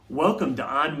Welcome to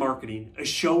On Marketing, a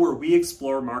show where we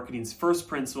explore marketing's first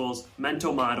principles,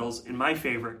 mental models, and my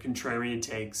favorite, contrarian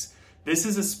takes. This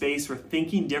is a space where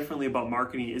thinking differently about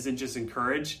marketing isn't just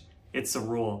encouraged, it's a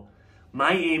rule.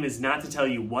 My aim is not to tell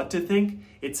you what to think,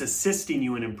 it's assisting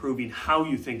you in improving how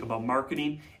you think about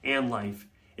marketing and life.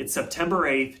 It's September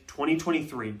 8th,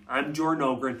 2023. I'm Jordan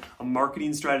Ogren, a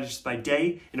marketing strategist by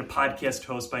day and a podcast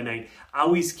host by night,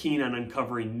 always keen on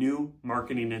uncovering new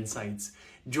marketing insights.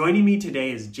 Joining me today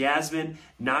is Jasmin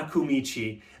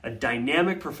Nakamichi, a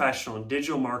dynamic professional in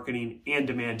digital marketing and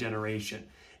demand generation.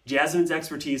 Jasmin's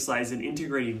expertise lies in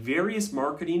integrating various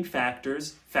marketing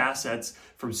facets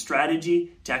from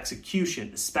strategy to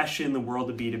execution, especially in the world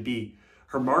of B2B.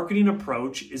 Her marketing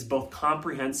approach is both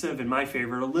comprehensive and, my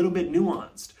favorite, a little bit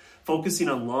nuanced, focusing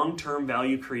on long-term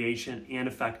value creation and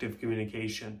effective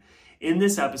communication. In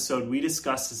this episode, we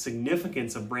discuss the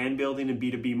significance of brand building in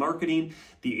B2B marketing,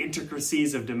 the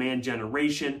intricacies of demand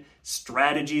generation,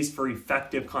 strategies for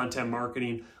effective content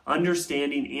marketing,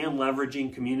 understanding and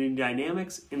leveraging community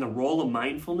dynamics, and the role of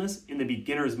mindfulness in the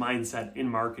beginner's mindset in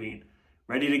marketing.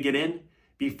 Ready to get in?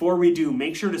 Before we do,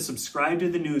 make sure to subscribe to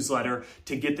the newsletter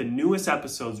to get the newest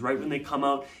episodes right when they come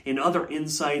out and other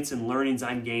insights and learnings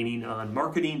I'm gaining on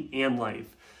marketing and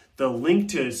life. The link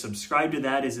to subscribe to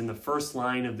that is in the first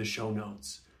line of the show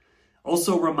notes.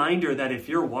 Also, a reminder that if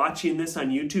you're watching this on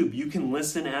YouTube, you can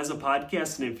listen as a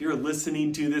podcast. And if you're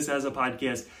listening to this as a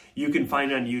podcast, you can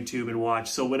find it on YouTube and watch.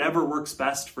 So whatever works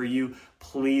best for you,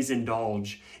 please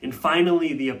indulge. And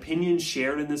finally, the opinions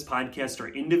shared in this podcast are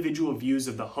individual views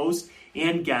of the host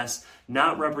and guests,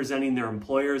 not representing their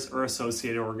employers or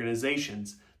associated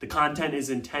organizations. The content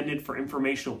is intended for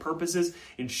informational purposes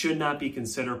and should not be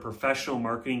considered professional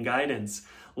marketing guidance.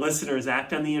 Listeners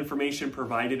act on the information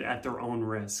provided at their own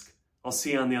risk. I'll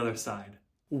see you on the other side.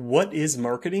 What is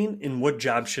marketing and what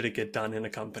job should it get done in a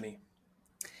company?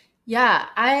 Yeah,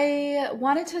 I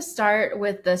wanted to start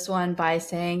with this one by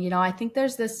saying, I think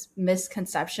there's this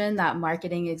misconception that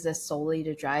marketing exists solely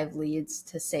to drive leads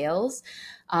to sales.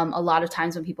 A lot of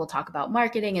times when people talk about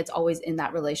marketing, it's always in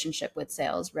that relationship with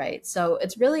sales, right? So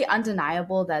it's really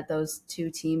undeniable that those two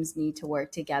teams need to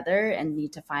work together and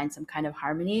need to find some kind of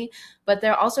harmony. But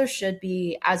there also should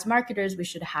be, as marketers, we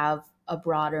should have a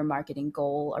broader marketing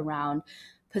goal around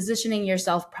positioning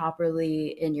yourself properly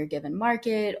in your given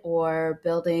market or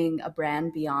building a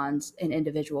brand beyond an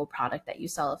individual product that you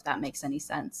sell, if that makes any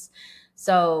sense.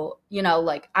 So,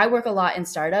 I work a lot in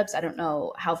startups. I don't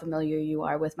know how familiar you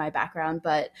are with my background,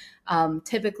 but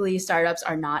typically startups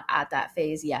are not at that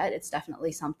phase yet. It's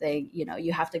definitely something,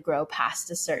 you have to grow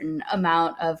past a certain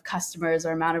amount of customers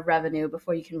or amount of revenue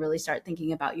before you can really start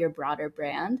thinking about your broader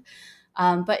brand.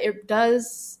 But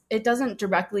it doesn't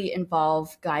directly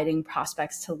involve guiding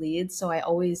prospects to leads. So I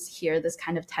always hear this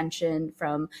kind of tension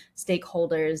from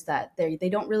stakeholders that they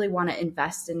don't really want to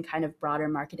invest in kind of broader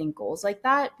marketing goals like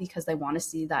that because they want to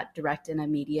see that direct and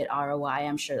immediate ROI.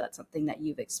 I'm sure that's something that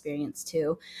you've experienced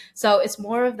too. So it's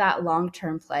more of that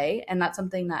long-term play. And that's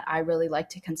something that I really like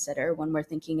to consider when we're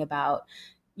thinking about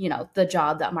the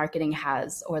job that marketing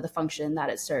has or the function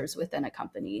that it serves within a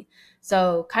company.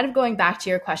 So kind of going back to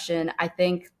your question, I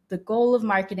think the goal of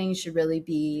marketing should really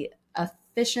be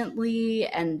efficiently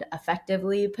and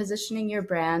effectively positioning your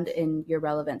brand in your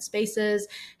relevant spaces,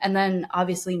 and then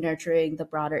obviously nurturing the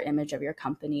broader image of your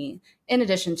company, in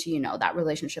addition to, that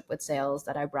relationship with sales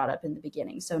that I brought up in the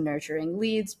beginning. So nurturing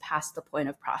leads past the point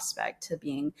of prospect to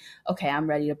being, okay, I'm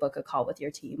ready to book a call with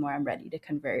your team or I'm ready to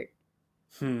convert.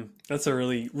 That's a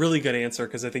really, really good answer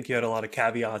because I think you had a lot of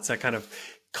caveats that kind of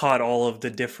caught all of the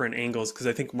different angles because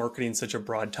I think marketing is such a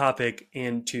broad topic.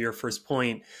 And to your first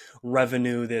point,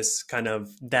 revenue,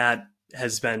 that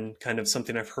has been kind of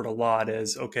something I've heard a lot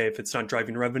is, okay, if it's not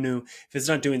driving revenue, if it's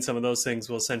not doing some of those things,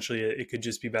 well, essentially it could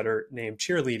just be better named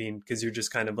cheerleading because you're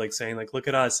just kind of like saying like, look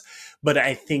at us. But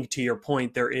I think to your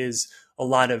point, there is a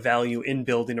lot of value in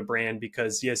building a brand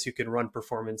because yes, you can run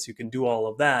performance, you can do all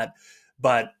of that,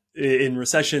 but in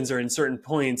recessions or in certain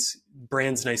points,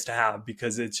 brand's nice to have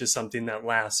because it's just something that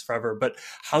lasts forever. But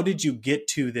how did you get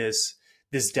to this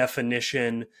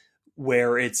definition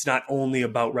where it's not only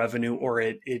about revenue or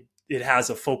it has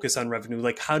a focus on revenue?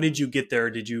 Like, how did you get there?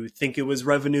 Did you think it was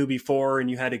revenue before and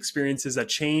you had experiences that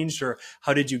changed, or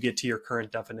how did you get to your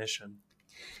current definition?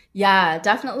 Yeah,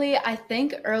 definitely. I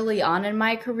think early on in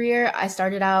my career, I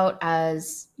started out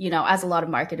as, as a lot of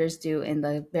marketers do in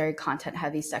the very content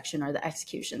heavy section or the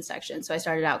execution section. So I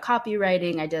started out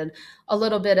copywriting. I did a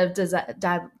little bit of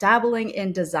dabbling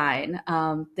in design,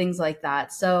 things like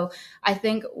that. So I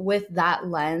think with that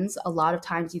lens, a lot of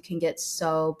times you can get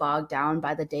so bogged down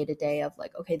by the day to day of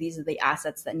like, okay, these are the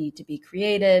assets that need to be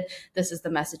created. This is the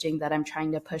messaging that I'm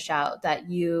trying to push out, that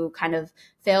you kind of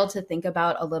fail to think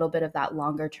about a little bit of that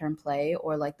longer term play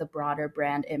or like the broader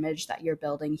brand image that you're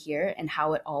building here and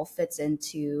how it all fits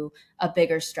into a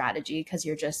bigger strategy, because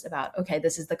you're just about, okay,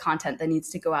 this is the content that needs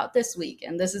to go out this week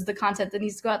and this is the content that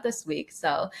needs to go out this week.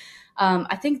 So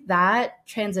I think that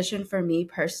transition for me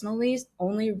personally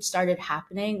only started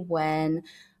happening when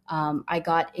I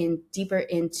got in deeper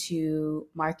into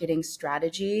marketing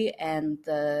strategy and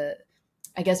the,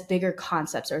 I guess, bigger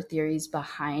concepts or theories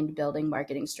behind building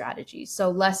marketing strategies. So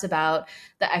less about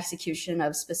the execution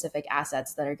of specific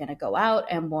assets that are going to go out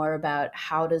and more about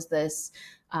how does this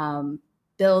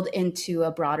build into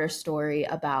a broader story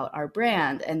about our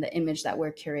brand and the image that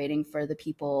we're curating for the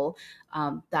people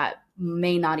that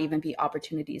may not even be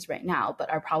opportunities right now, but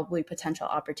are probably potential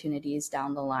opportunities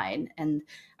down the line. And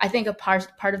I think a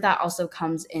part of that also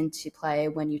comes into play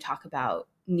when you talk about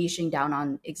niching down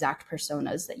on exact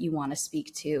personas that you want to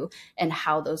speak to and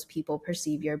how those people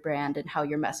perceive your brand and how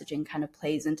your messaging kind of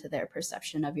plays into their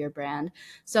perception of your brand.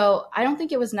 So I don't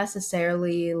think it was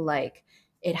necessarily like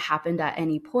it happened at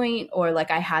any point or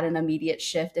like I had an immediate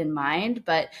shift in mind,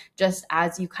 but just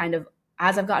as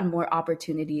I've gotten more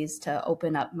opportunities to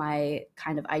open up my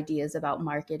kind of ideas about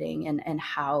marketing and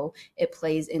how it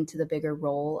plays into the bigger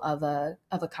role of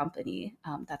a company,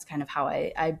 that's kind of how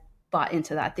I bought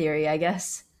into that theory, I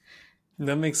guess.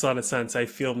 That makes a lot of sense. I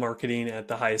feel marketing at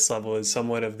the highest level is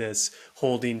somewhat of this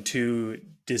holding to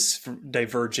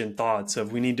divergent thoughts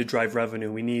of we need to drive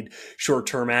revenue, we need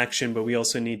short-term action, but we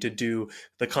also need to do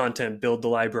the content, build the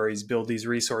libraries, build these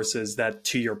resources that,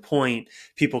 to your point,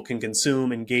 people can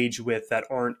consume, engage with, that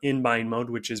aren't in buying mode,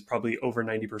 which is probably over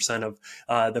 90%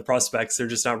 of the prospects. They're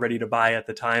just not ready to buy at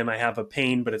the time. I have a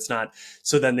pain, but it's not,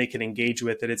 so then they can engage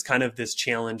with it. It's kind of this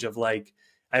challenge of like,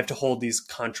 I have to hold these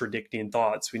contradicting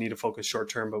thoughts. We need to focus short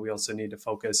term, but we also need to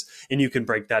focus, and you can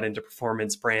break that into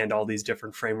performance, brand, all these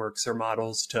different frameworks or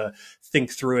models to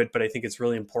think through it. But I think it's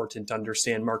really important to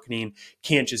understand marketing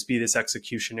can't just be this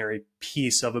executionary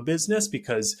piece of a business,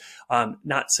 because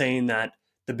not saying that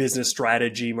the business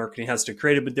strategy marketing has to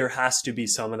create it, but there has to be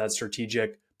some of that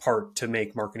strategic part to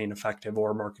make marketing effective,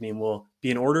 or marketing will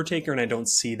be an order taker. And I don't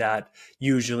see that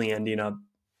usually ending up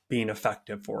being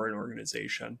effective for an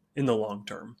organization in the long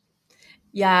term.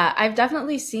 Yeah, I've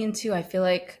definitely seen too. I feel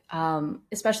like,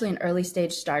 especially in early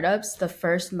stage startups, the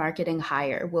first marketing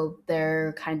hire will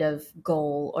their kind of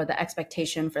goal or the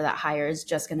expectation for that hire is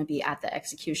just going to be at the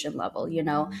execution level.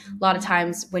 A lot of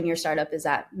times when your startup is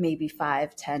at maybe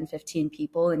 5, 10, 15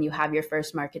 people and you have your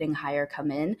first marketing hire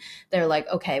come in, they're like,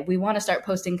 okay, we want to start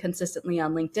posting consistently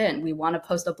on LinkedIn. We want to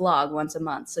post a blog once a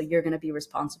month. So you're going to be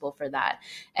responsible for that.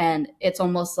 And it's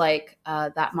almost like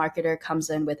that marketer comes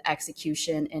in with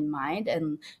execution in mind and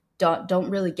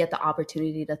don't really get the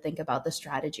opportunity to think about the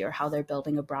strategy or how they're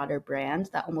building a broader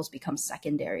brand. That almost becomes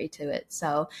secondary to it.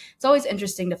 So it's always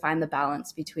interesting to find the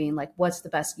balance between like what's the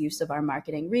best use of our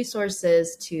marketing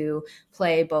resources to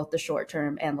play both the short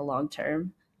term and the long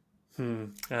term.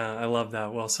 I love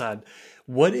that. Well said.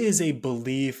 What is a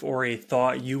belief or a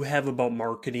thought you have about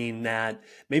marketing that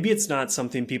maybe it's not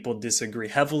something people disagree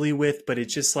heavily with, but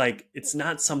it's just like, it's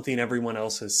not something everyone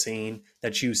else is seeing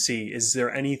that you see? Is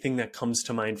there anything that comes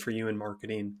to mind for you in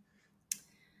marketing?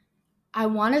 I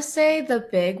want to say the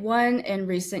big one in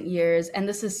recent years, and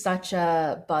this is such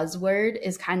a buzzword,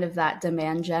 is kind of that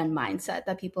demand gen mindset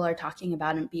that people are talking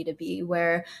about in B2B,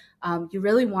 where you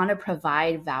really want to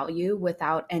provide value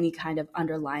without any kind of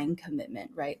underlying commitment,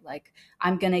 right? Like,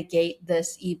 I'm going to gate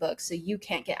this ebook, so you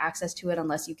can't get access to it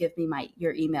unless you give me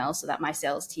your email so that my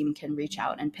sales team can reach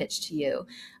out and pitch to you.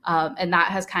 And that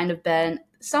has kind of been,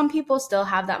 some people still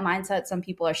have that mindset. Some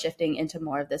people are shifting into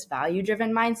more of this value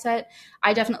driven mindset.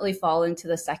 I definitely fall into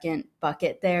the second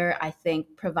bucket there. I think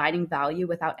providing value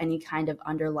without any kind of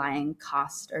underlying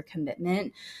cost or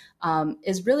commitment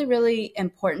is really, really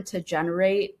important to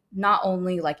generate not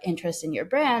only like interest in your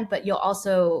brand, but you'll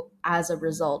also, as a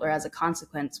result or as a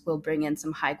consequence, will bring in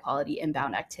some high quality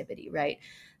inbound activity, right?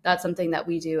 that's something that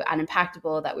we do at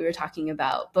Impactable that we were talking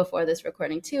about before this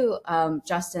recording too.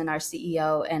 Justin, our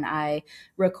CEO, and I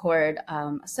record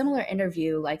a similar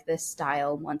interview like this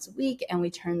style once a week, and we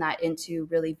turn that into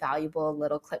really valuable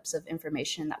little clips of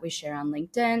information that we share on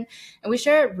LinkedIn, and we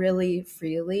share it really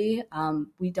freely.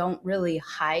 We don't really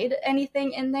hide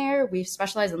anything in there. We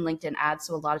specialize in LinkedIn ads,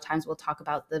 so a lot of times we'll talk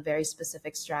about the very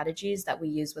specific strategies that we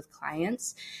use with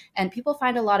clients, and people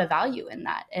find a lot of value in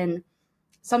that. And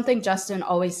something Justin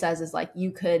always says is like,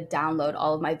 you could download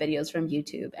all of my videos from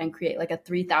YouTube and create like a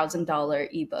 $3,000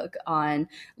 ebook on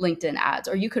LinkedIn ads,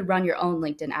 or you could run your own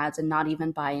LinkedIn ads and not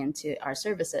even buy into our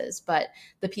services. But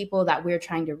the people that we're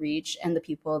trying to reach and the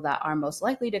people that are most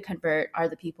likely to convert are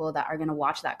the people that are going to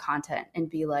watch that content and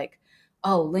be like,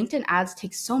 oh, LinkedIn ads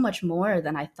take so much more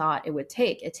than I thought it would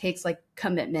take. It takes like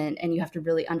commitment, and you have to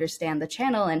really understand the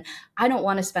channel. And I don't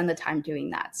want to spend the time doing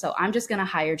that. So I'm just going to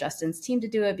hire Justin's team to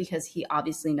do it because he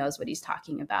obviously knows what he's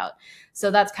talking about.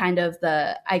 So that's kind of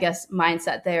the, I guess,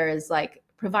 mindset there, is like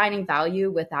providing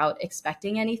value without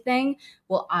expecting anything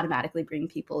will automatically bring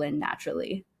people in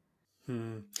naturally.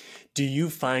 Do you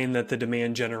find that the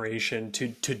demand generation to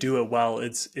do it well,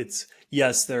 it's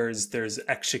yes, there's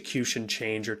execution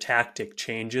change or tactic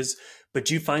changes, but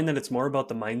do you find that it's more about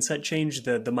the mindset change,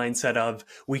 the mindset of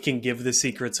we can give the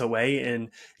secrets away,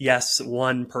 and yes,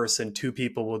 one person, two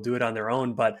people will do it on their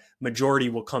own, but majority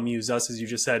will come use us, as you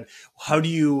just said. How do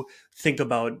you think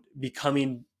about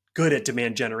becoming good at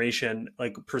demand generation,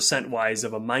 like percent wise,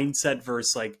 of a mindset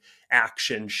versus like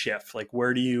action shift? Like,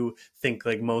 where do you think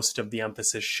like most of the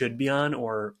emphasis should be on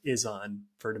or is on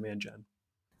for demand gen?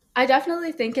 I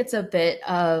definitely think it's a bit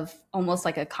of almost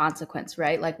like a consequence,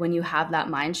 right? Like when you have that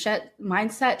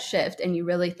mindset shift and you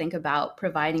really think about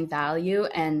providing value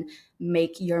and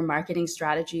make your marketing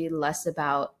strategy less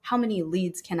about how many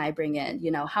leads can I bring in,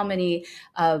 how many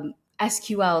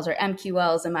SQLs or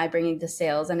MQLs am I bringing to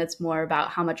sales, and it's more about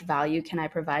how much value can I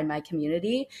provide my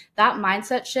community. That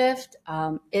mindset shift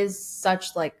is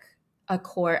such like a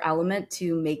core element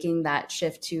to making that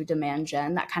shift to demand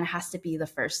gen. That kind of has to be the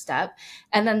first step.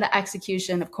 And then the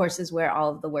execution, of course, is where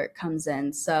all of the work comes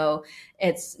in. So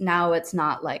it's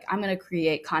not like I'm going to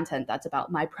create content that's about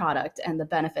my product and the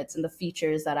benefits and the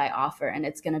features that I offer. And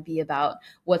it's going to be about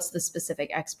what's the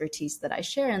specific expertise that I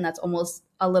share. And that's almost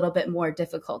a little bit more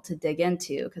difficult to dig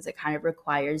into because it kind of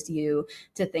requires you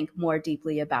to think more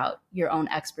deeply about your own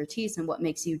expertise and what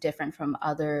makes you different from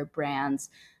other brands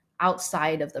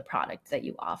outside of the product that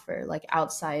you offer, like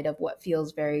outside of what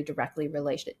feels very directly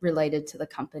related to the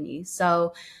company.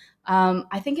 So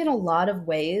I think in a lot of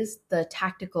ways, the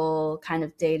tactical kind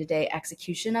of day-to-day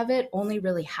execution of it only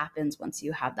really happens once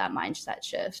you have that mindset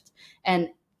shift. And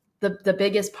the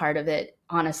biggest part of it,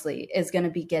 honestly, is going to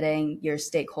be getting your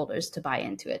stakeholders to buy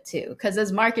into it too. Because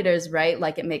as marketers, right,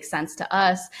 like it makes sense to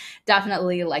us.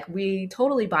 Definitely, like we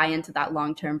totally buy into that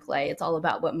long-term play. It's all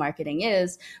about what marketing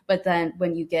is. But then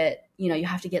when you get, you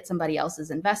have to get somebody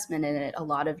else's investment in it, a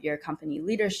lot of your company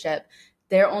leadership,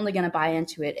 they're only going to buy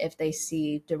into it if they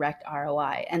see direct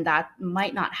ROI. And that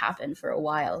might not happen for a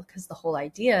while because the whole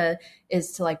idea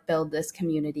is to like build this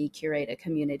community, curate a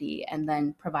community, and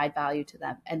then provide value to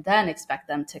them and then expect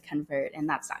them to convert. And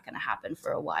that's not going to happen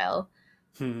for a while.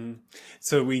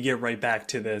 So we get right back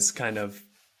to this kind of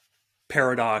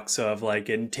paradox of like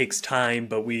it takes time,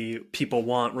 but people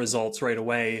want results right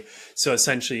away. So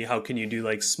essentially, how can you do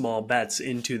like small bets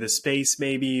into the space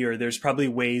maybe, or there's probably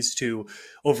ways to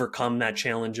overcome that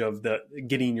challenge of the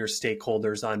getting your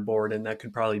stakeholders on board, and that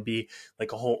could probably be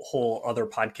like a whole other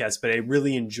podcast. But I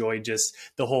really enjoy just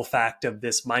the whole fact of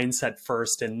this mindset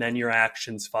first and then your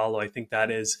actions follow. I think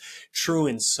that is true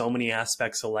in so many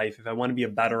aspects of life. If I want to be a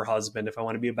better husband, if I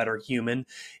want to be a better human,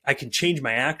 I can change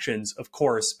my actions, of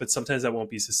course, but sometimes that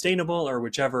won't be sustainable or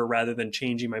whichever, rather than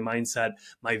changing my mindset,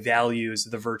 my values,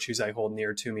 the virtues I hold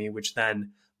near to me, which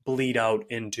then bleed out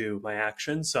into my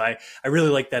actions. So I really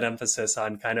like that emphasis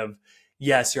on kind of,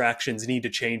 yes, your actions need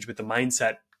to change, but the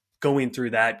mindset going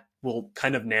through that will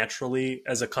kind of naturally,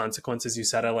 as a consequence, as you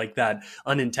said, I like that,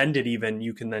 unintended even,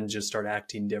 you can then just start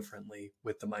acting differently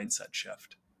with the mindset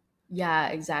shift. Yeah,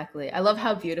 exactly. I love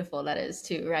how beautiful that is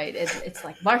too, right? It's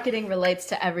like marketing relates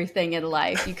to everything in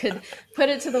life. You could put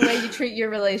it to the way you treat your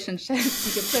relationships.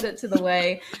 You could put it to the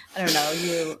way, I don't know,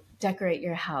 you decorate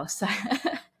your house.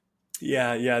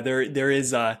 Yeah. There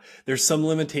is there's some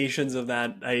limitations of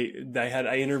that.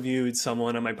 I interviewed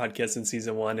someone on my podcast in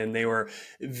season 1, and they were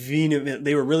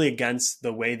really against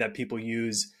the way that people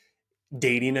use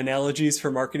dating analogies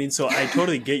for marketing. So I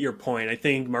totally get your point. I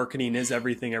think marketing is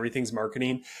everything, everything's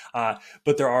marketing.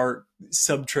 But there are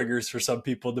sub triggers for some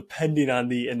people depending on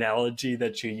the analogy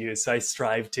that you use. So I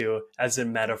strive to, as a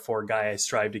metaphor guy, I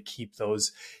strive to keep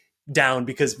those down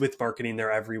because with marketing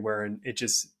they're everywhere and it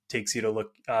just takes you to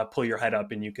look pull your head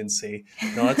up and you can see.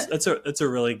 No, that's a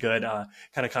really good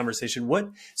kind of conversation. What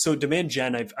so demand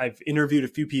gen, I've interviewed a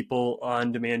few people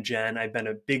on demand gen. I've been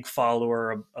a big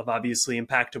follower of obviously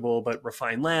Impactable but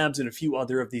Refine Labs and a few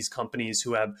other of these companies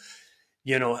who have,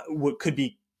 what could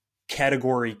be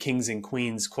category kings and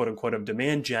queens, quote unquote, of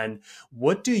demand gen.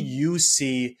 What do you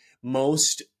see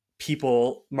most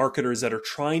people, marketers that are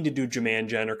trying to do demand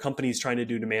gen or companies trying to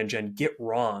do demand gen get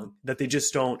wrong, that they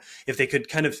just don't? If they could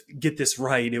kind of get this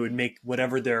right, it would make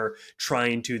whatever they're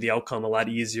trying to, the outcome, a lot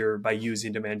easier by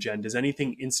using demand gen. Does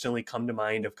anything instantly come to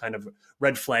mind of kind of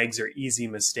red flags or easy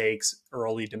mistakes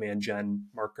early demand gen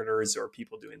marketers or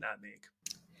people doing that make?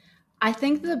 I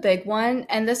think the big one,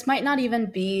 and this might not even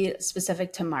be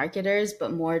specific to marketers,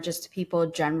 but more just to people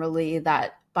generally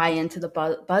that buy into the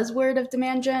buzzword of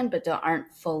demand gen, but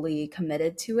aren't fully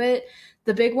committed to it.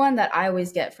 The big one that I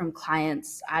always get from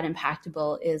clients at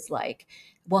Impactable is like,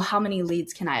 well, how many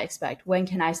leads can I expect? When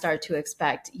can I start to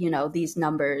expect, these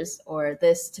numbers or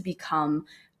this to become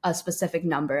a specific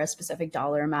number, a specific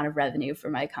dollar amount of revenue for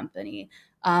my company?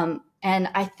 And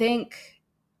I think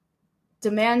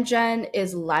demand gen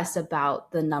is less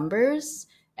about the numbers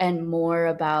and more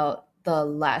about the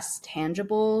less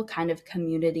tangible kind of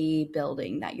community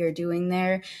building that you're doing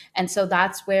there. And so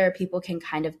that's where people can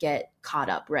kind of get caught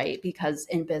up, right? Because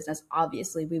in business,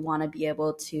 obviously, we want to be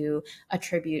able to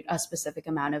attribute a specific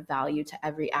amount of value to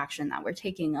every action that we're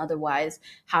taking. Otherwise,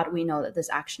 how do we know that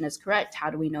this action is correct? How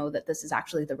do we know that this is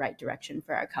actually the right direction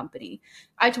for our company?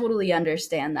 I totally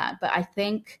understand that. But I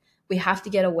think we have to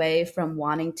get away from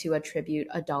wanting to attribute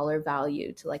a dollar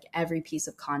value to like every piece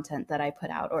of content that I put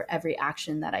out or every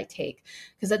action that I take.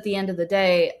 Because at the end of the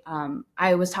day,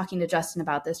 I was talking to Justin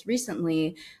about this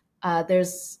recently.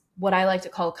 There's what I like to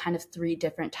call kind of three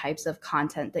different types of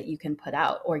content that you can put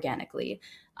out organically.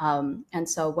 And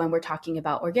so when we're talking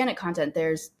about organic content,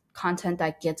 there's content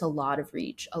that gets a lot of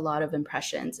reach, a lot of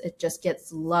impressions. It just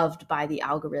gets loved by the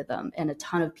algorithm and a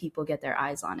ton of people get their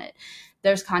eyes on it.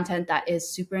 There's content that is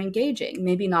super engaging.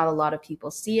 Maybe not a lot of people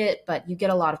see it, but you get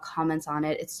a lot of comments on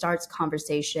it. It starts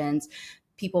conversations.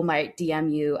 People might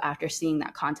DM you after seeing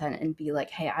that content and be like,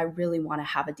 hey, I really want to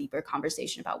have a deeper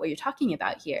conversation about what you're talking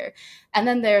about here. And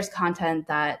then there's content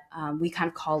that we kind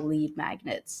of call lead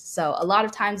magnets. So a lot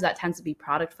of times that tends to be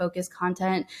product focused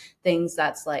content, things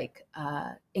that's like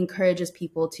encourages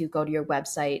people to go to your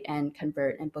website and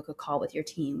convert and book a call with your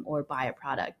team or buy a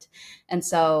product. And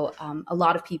so a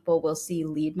lot of people will see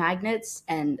lead magnets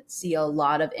and see a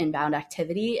lot of inbound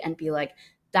activity and be like,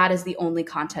 that is the only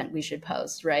content we should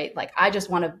post, right? Like, I just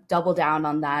want to double down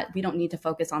on that. We don't need to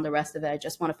focus on the rest of it. I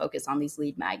just want to focus on these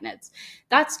lead magnets.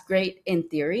 That's great in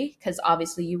theory, because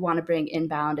obviously you want to bring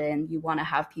inbound in. You want to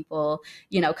have people,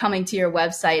 coming to your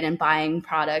website and buying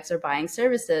products or buying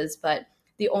services. But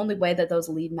the only way that those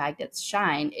lead magnets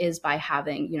shine is by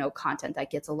having, content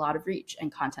that gets a lot of reach and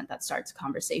content that starts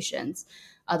conversations.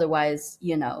 Otherwise,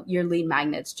 your lead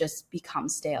magnets just become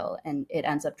stale and it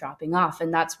ends up dropping off.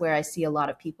 And that's where I see a lot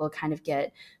of people kind of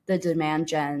get the demand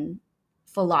gen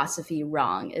philosophy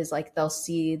wrong, is like they'll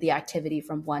see the activity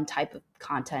from one type of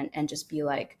content and just be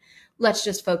like, let's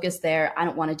just focus there. I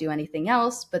don't want to do anything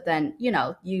else. But then,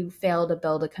 you fail to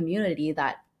build a community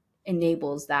that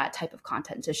enables that type of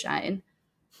content to shine.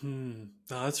 No,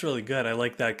 that's really good. I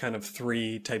like that kind of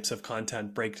three types of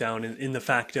content breakdown in the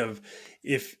fact of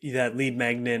if that lead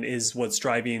magnet is what's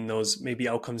driving those maybe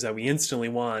outcomes that we instantly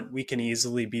want, we can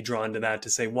easily be drawn to that to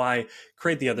say, why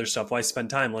create the other stuff? Why spend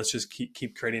time? Let's just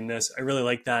keep creating this. I really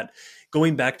like that.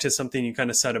 Going back to something you kind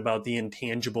of said about the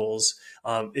intangibles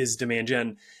is demand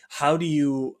gen. How do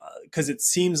you, because it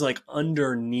seems like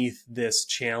underneath this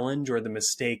challenge or the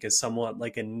mistake is somewhat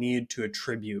like a need to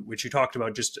attribute, which you talked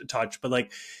about just a touch, but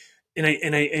like,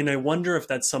 and I wonder if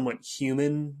that's somewhat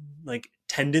human, like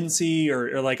tendency,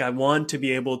 or like I want to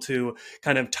be able to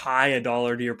kind of tie a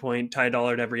dollar to your point, tie a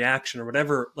dollar to every action or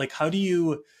whatever. Like, how do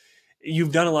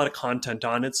you've done a lot of content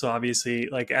on it, so obviously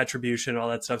like attribution and all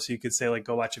that stuff, so you could say like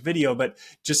go watch a video, but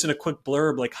just in a quick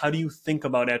blurb, like how do you think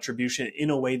about attribution in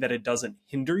a way that it doesn't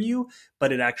hinder you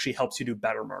but it actually helps you do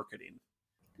better marketing?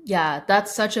 Yeah,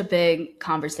 that's such a big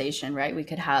conversation, right? We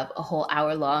could have a whole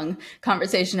hour long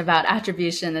conversation about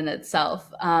attribution in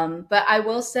itself. But I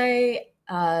will say,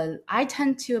 I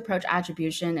tend to approach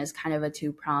attribution as kind of a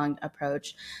two-pronged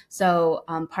approach. So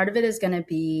part of it is going to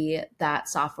be that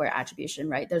software attribution,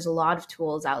 right? There's a lot of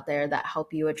tools out there that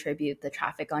help you attribute the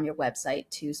traffic on your website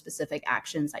to specific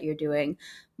actions that you're doing.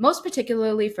 Most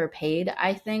particularly for paid,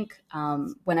 I think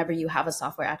whenever you have a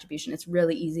software attribution, it's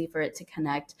really easy for it to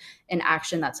connect an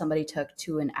action that somebody took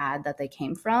to an ad that they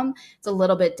came from. It's a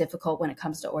little bit difficult when it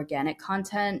comes to organic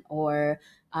content or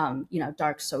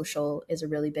dark social is a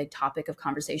really big topic of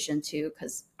conversation too,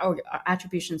 because our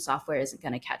attribution software isn't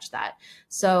going to catch that.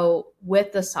 So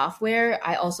with the software,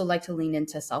 I also like to lean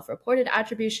into self-reported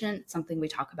attribution. It's something we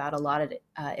talk about a lot at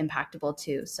Impactable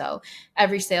too. So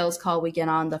every sales call we get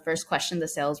on, the first question the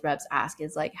sales reps ask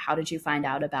is like, how did you find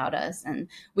out about us? And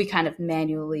we kind of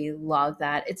manually log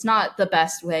that. It's not the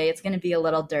best way. It's going to be a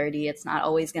little dirty. It's not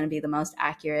always going to be the most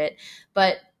accurate,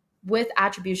 but with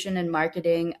attribution and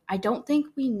marketing, I don't think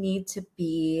we need to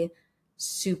be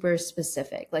super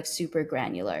specific, like super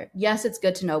granular. Yes, it's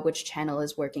good to know which channel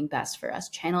is working best for us.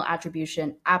 Channel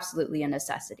attribution, absolutely a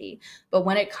necessity. But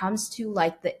when it comes to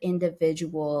like the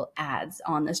individual ads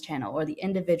on this channel or the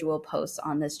individual posts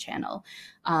on this channel,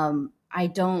 I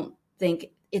don't think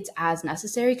it's as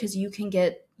necessary because you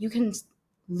can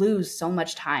lose so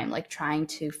much time like trying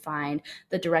to find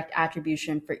the direct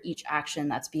attribution for each action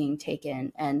that's being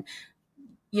taken. And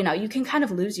you can kind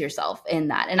of lose yourself in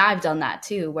that. And I've done that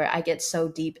too, where I get so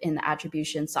deep in the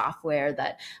attribution software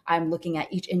that I'm looking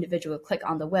at each individual click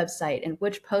on the website and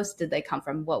which post did they come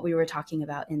from, what we were talking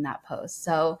about in that post.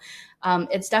 So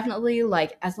it's definitely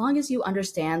like, as long as you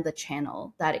understand the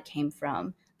channel that it came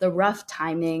from, the rough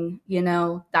timing,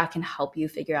 that can help you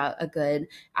figure out a good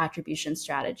attribution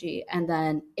strategy. And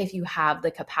then if you have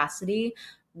the capacity,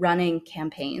 running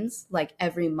campaigns like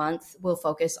every month we'll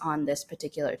focus on this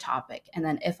particular topic. And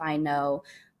then if I know,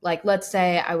 like, let's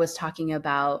say I was talking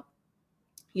about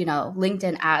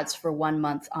LinkedIn ads for 1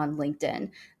 month on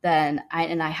LinkedIn, then I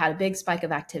had a big spike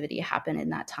of activity happen in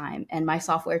that time. And my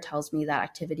software tells me that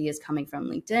activity is coming from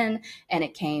LinkedIn and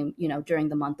it came, during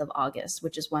the month of August,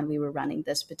 which is when we were running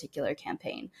this particular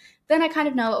campaign. Then I kind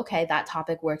of know, okay, that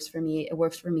topic works for me. It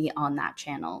works for me on that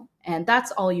channel. And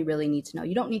that's all you really need to know.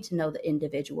 You don't need to know the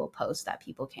individual posts that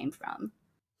people came from.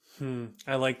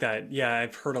 I like that. Yeah,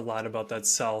 I've heard a lot about that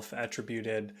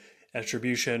self-attributed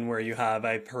attribution where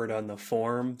I've heard on the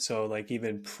form. So like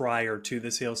even prior to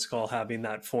the sales call, having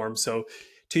that form. So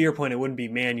to your point, it wouldn't be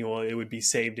manual. It would be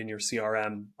saved in your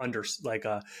CRM under like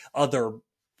a other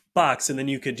box. And then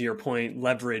you could, to your point,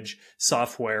 leverage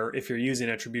software if you're using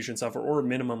attribution software or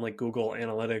minimum like Google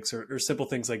Analytics or simple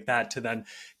things like that to then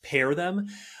pair them.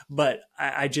 But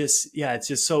I just, yeah, it's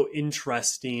just so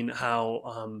interesting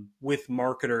how with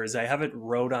marketers, I haven't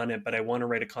wrote on it, but I want to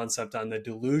write a concept on the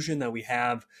delusion that we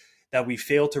have that we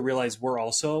fail to realize we're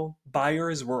also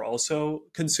buyers, we're also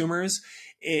consumers.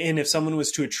 And if someone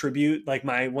was to attribute like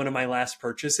one of my last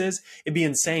purchases, it'd be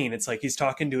insane. It's like he's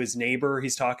talking to his neighbor,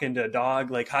 he's talking to a dog.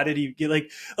 Like, how did he get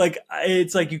like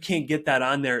it's like you can't get that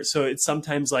on there. So it's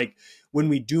sometimes like when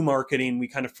we do marketing, we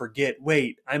kind of forget,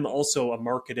 wait, I'm also a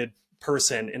marketed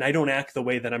person and I don't act the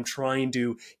way that I'm trying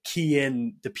to key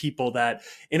in the people that,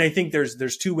 and I think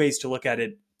there's two ways to look at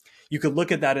it. You could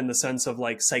look at that in the sense of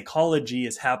like psychology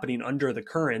is happening under the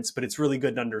currents, but it's really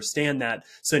good to understand that.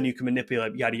 So then you can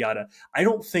manipulate yada, yada. I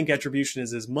don't think attribution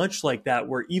is as much like that,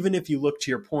 where even if you look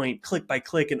to your point, click by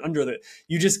click and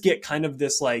you just get kind of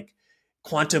this like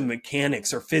quantum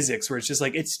mechanics or physics where it's just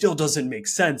like, it still doesn't make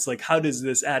sense. Like, how does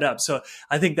this add up? So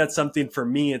I think that's something for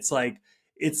me. It's like,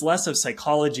 it's less of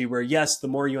psychology where yes, the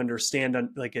more you understand,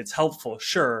 like it's helpful.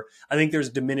 Sure. I think there's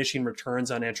diminishing returns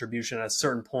on attribution at a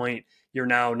certain point. You're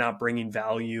now not bringing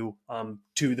value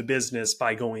to the business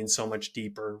by going so much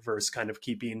deeper versus kind of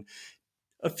keeping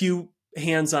a few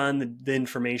hands on the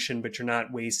information, but you're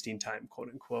not wasting time, quote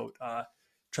unquote,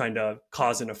 trying to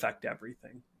cause and affect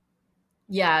everything.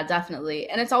 Yeah, definitely.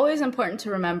 And it's always important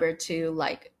to remember to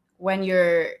like when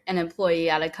you're an employee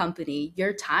at a company,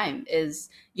 your time is,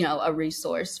 a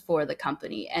resource for the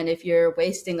company. And if you're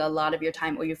wasting a lot of your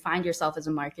time or you find yourself as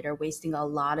a marketer wasting a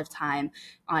lot of time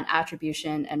on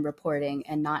attribution and reporting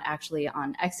and not actually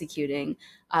on executing,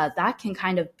 that can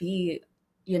kind of be,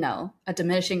 a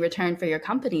diminishing return for your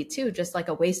company too, just like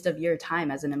a waste of your time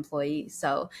as an employee.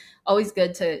 So always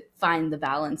good to find the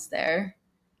balance there.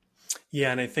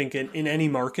 Yeah, and I think in any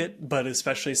market, but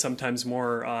especially sometimes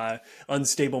more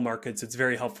unstable markets, it's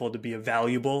very helpful to be a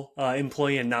valuable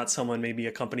employee and not someone maybe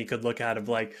a company could look at of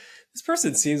like, this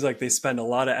person seems like they spend a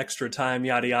lot of extra time,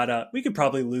 yada, yada. We could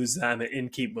probably lose them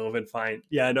and keep moving fine.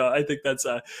 Yeah, no, I think it's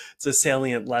a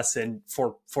salient lesson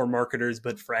for marketers,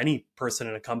 but for any person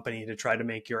in a company to try to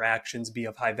make your actions be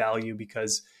of high value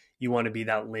because you want to be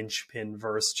that linchpin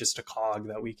versus just a cog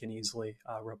that we can easily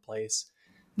replace.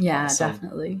 Yeah, Awesome.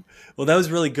 definitely. Well, that was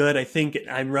really good. I think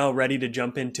I'm now ready to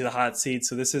jump into the hot seat.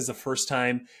 So this is the first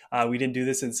time we didn't do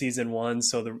this in season one.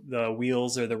 So the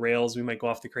wheels or the rails, we might go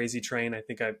off the crazy train. I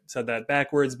think I said that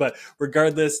backwards, but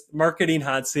regardless, marketing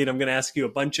hot seat, I'm going to ask you a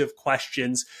bunch of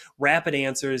questions, rapid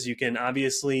answers. You can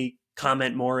obviously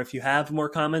comment more if you have more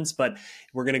comments, but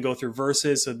we're going to go through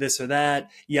verses. So this or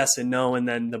that, yes and no. And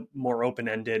then the more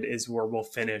open-ended is where we'll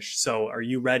finish. So are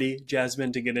you ready,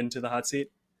 Jasmin, to get into the hot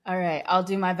seat? All right, I'll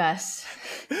do my best.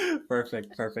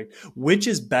 Perfect, perfect. Which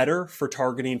is better for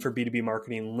targeting for B2B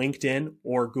marketing, LinkedIn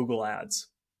or Google Ads?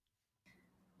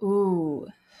 Ooh,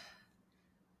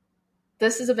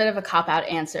 this is a bit of a cop out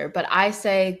answer, but I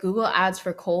say Google Ads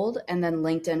for cold and then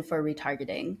LinkedIn for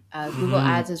retargeting. Google Mm,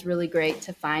 Ads is really great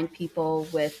to find people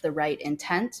with the right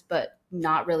intent, but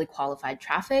not really qualified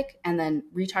traffic, and then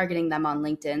retargeting them on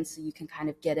LinkedIn so you can kind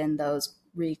of get in those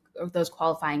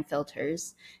qualifying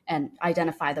filters and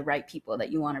identify the right people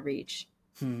that you want to reach.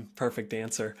 perfect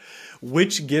answer.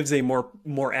 Which gives a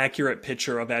more accurate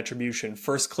picture of attribution,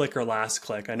 first click or last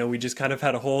click? I know we just kind of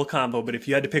had a whole combo, but if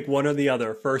you had to pick one or the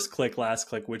other, first click, last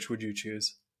click, which would you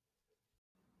choose?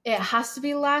 It has to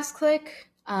be last click,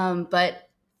 but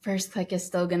first click is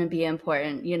still going to be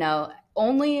important.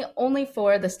 Only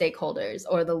for the stakeholders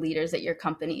or the leaders at your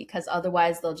company, because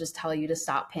otherwise they'll just tell you to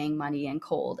stop paying money in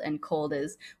cold, and cold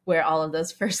is where all of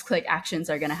those first click actions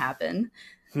are going to happen.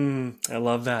 I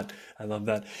love that. I love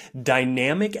that.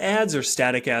 Dynamic ads or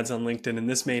static ads on LinkedIn? And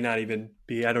this may not even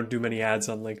be, I don't do many ads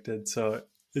on LinkedIn. So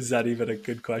is that even a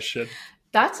good question?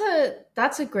 That's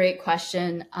a great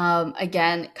question.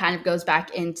 Again, kind of goes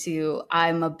back into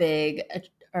I'm a big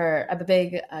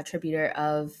attributor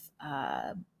of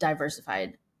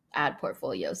diversified ad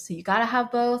portfolios. So you got to have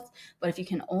both, but if you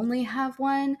can only have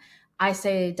one, I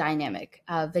say dynamic.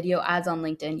 Video ads on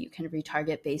LinkedIn, you can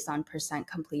retarget based on percent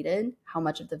completed, how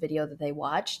much of the video that they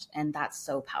watched, and that's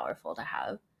so powerful to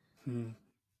have. Hmm.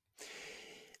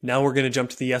 Now we're going to jump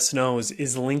to the yes no's.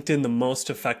 Is LinkedIn the most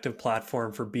effective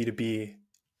platform for B2B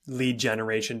lead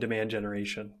generation, demand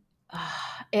generation?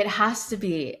 It has to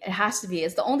be. It has to be.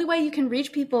 It's the only way you can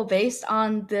reach people based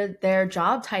on their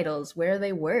job titles, where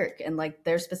they work, and like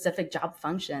their specific job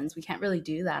functions. We can't really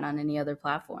do that on any other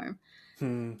platform.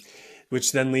 Hmm.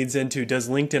 Which then leads into, does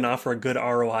LinkedIn offer a good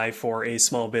ROI for a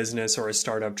small business or a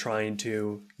startup trying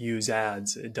to use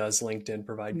ads? Does LinkedIn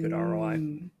provide good ROI?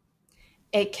 Mm.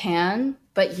 It can,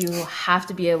 but you have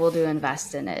to be able to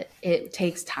invest in it. It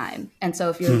takes time. And so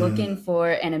if you're looking for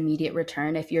an immediate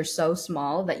return, if you're so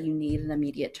small that you need an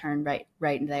immediate turn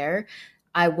right there,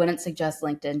 I wouldn't suggest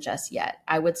LinkedIn just yet.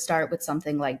 I would start with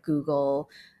something like Google.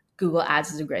 Google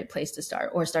Ads is a great place to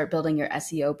start, or start building your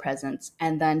SEO presence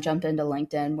and then jump into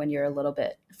LinkedIn when you're a little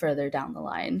bit further down the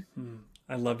line.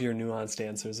 I love your nuanced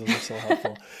answers. Those are so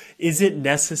helpful. Is it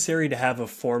necessary to have a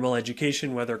formal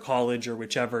education, whether college or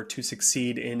whichever, to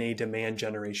succeed in a demand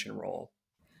generation role?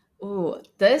 Ooh,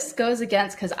 this goes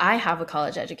against because I have a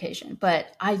college education,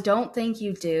 but I don't think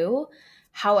you do.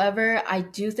 However, I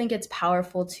do think it's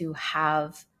powerful to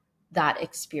have that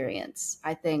experience.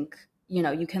 I think,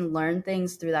 you can learn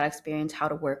things through that experience, how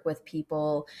to work with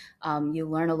people. You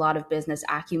learn a lot of business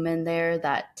acumen there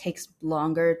that takes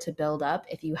longer to build up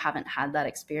if you haven't had that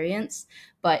experience.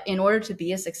 But in order to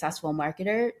be a successful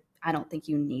marketer, I don't think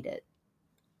you need it.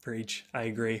 Preach. I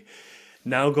agree.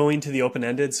 Now going to the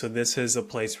open-ended, so this is a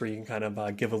place where you can kind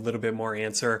of give a little bit more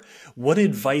answer. What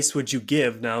advice would you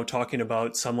give now talking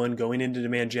about someone going into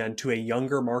demand gen to a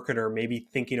younger marketer, maybe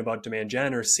thinking about demand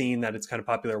gen or seeing that it's kind of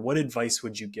popular? What advice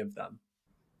would you give them?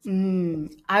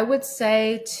 I would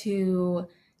say to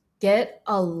get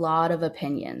a lot of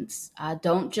opinions.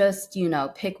 Don't just,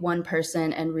 pick one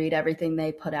person and read everything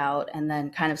they put out and then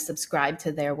kind of subscribe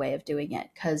to their way of doing it.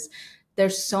 Because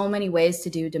there's so many ways to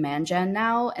do demand gen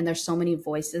now, and there's so many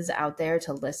voices out there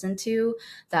to listen to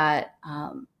that,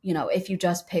 if you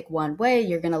just pick one way,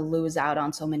 you're going to lose out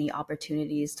on so many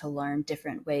opportunities to learn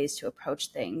different ways to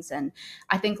approach things. And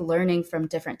I think learning from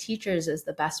different teachers is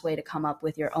the best way to come up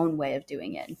with your own way of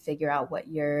doing it and figure out what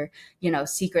your,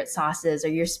 secret sauce is, or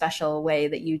your special way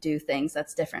that you do things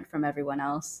that's different from everyone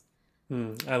else.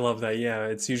 I love that. Yeah,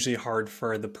 it's usually hard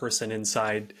for the person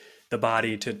inside the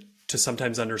body to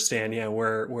sometimes understand, yeah,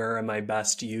 where am I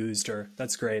best used? Or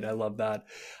that's great. I love that.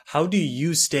 How do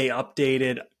you stay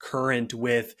updated, current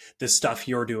with the stuff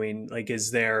you're doing? Like,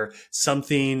 is there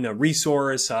something, a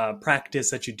resource, a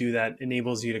practice that you do that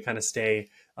enables you to kind of stay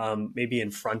maybe in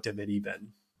front of it even?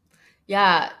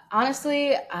 Yeah,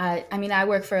 honestly, I mean, I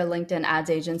work for a LinkedIn ads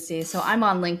agency, so I'm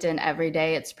on LinkedIn every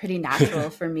day. It's pretty natural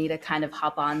for me to kind of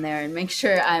hop on there and make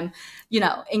sure I'm,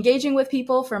 engaging with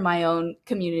people for my own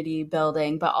community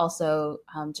building, but also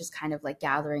just kind of like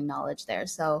gathering knowledge there.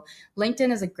 So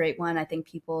LinkedIn is a great one. I think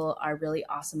people are really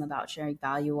awesome about sharing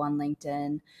value on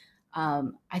LinkedIn.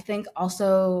 I think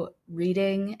also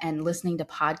reading and listening to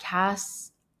podcasts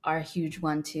are a huge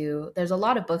one too. There's a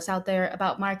lot of books out there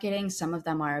about marketing. Some of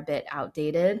them are a bit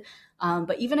outdated.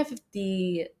 But even if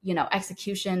the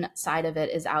execution side of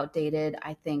it is outdated,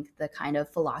 I think the kind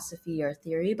of philosophy or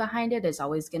theory behind it is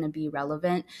always going to be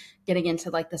relevant. Getting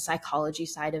into like the psychology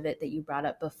side of it that you brought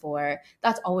up before,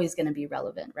 that's always going to be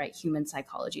relevant, right? Human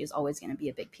psychology is always going to be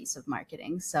a big piece of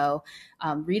marketing. So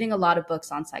reading a lot of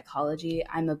books on psychology,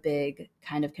 I'm a big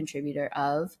kind of contributor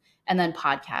of. And then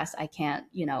podcasts, I can't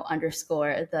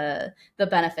underscore the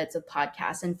benefits of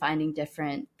podcasts and finding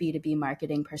different B2B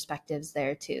marketing perspectives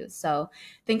there too. So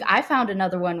I think I found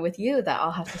another one with you that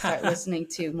I'll have to start listening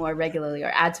to more regularly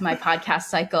or add to my podcast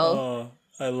cycle. Oh,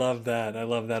 I love that. I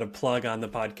love that. A plug on the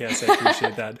podcast. I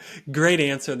appreciate that. Great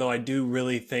answer, though. I do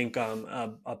really think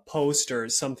a post or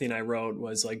something I wrote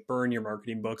was like burn your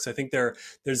marketing books. I think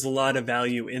there's a lot of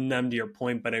value in them, to your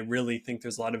point, but I really think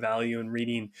there's a lot of value in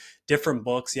reading different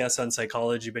books. Yes, on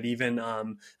psychology, but even I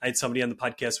had somebody on the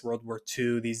podcast, World War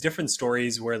II. These different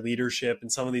stories where leadership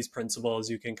and some of these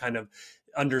principles you can kind of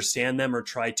understand them or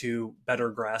try to better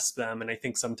grasp them. And I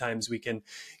think sometimes we can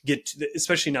get to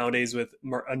especially nowadays with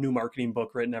a new marketing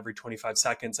book written every 25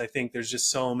 seconds. I think there's just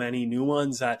so many new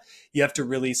ones that you have to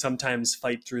really sometimes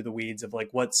fight through the weeds of like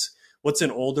what's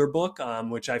an older book,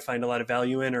 which I find a lot of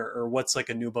value in, or what's like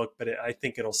a new book, but I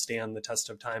think it'll stand the test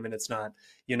of time, and it's not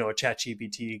a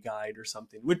ChatGPT guide or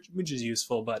something, which is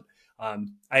useful. But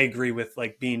I agree with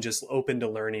like being just open to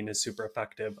learning is super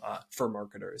effective for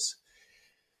marketers.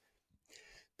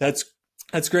 That's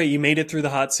that's great. You made it through the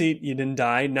hot seat. You didn't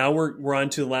die. Now we're on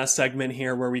to the last segment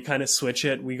here where we kind of switch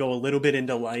it. We go a little bit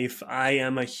into life. I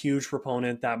am a huge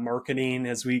proponent that marketing,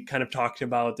 as we kind of talked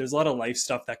about, there's a lot of life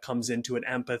stuff that comes into it,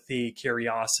 empathy,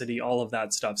 curiosity, all of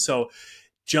that stuff. So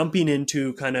jumping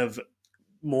into kind of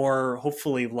more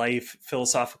hopefully life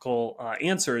philosophical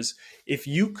answers, if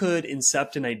you could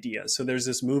incept an idea. So there's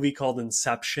this movie called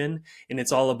Inception, and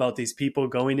it's all about these people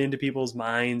going into people's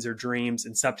minds or dreams,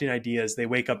 incepting ideas. They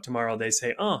wake up tomorrow, they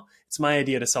say, oh, it's my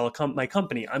idea to sell my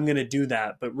company, I'm going to do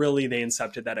that. But really they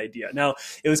incepted that idea. Now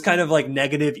it was kind of like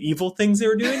negative evil things they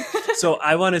were doing. So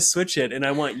I want to switch it, and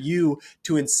I want you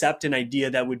to incept an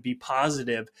idea that would be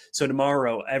positive. So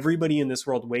tomorrow everybody in this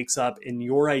world wakes up and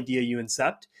your idea you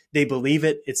incept, they believe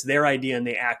it, it's their idea, and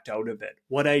they act out of it.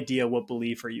 What idea, what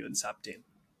belief are you incepting?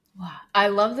 Wow. I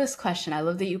love this question. I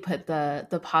love that you put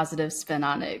the positive spin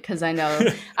on it, because I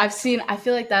know I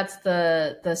feel like that's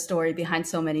the story behind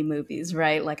so many movies,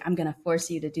 right? Like, I'm going to force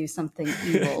you to do something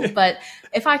evil. But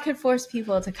if I could force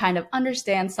people to kind of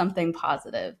understand something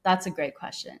positive, that's a great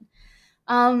question.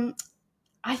 Um,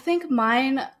 I think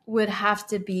mine would have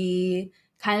to be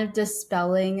kind of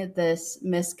dispelling this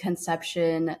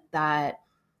misconception that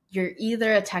you're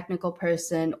either a technical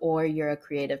person or you're a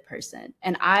creative person.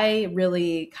 And I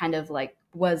really kind of like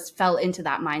fell into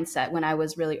that mindset when I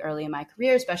was really early in my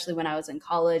career, especially when I was in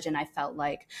college, and I felt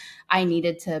like I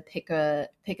needed to pick a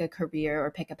career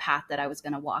or pick a path that I was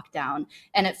going to walk down.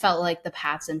 And it felt like the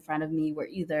paths in front of me were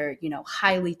either,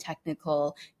 highly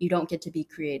technical, you don't get to be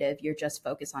creative, you're just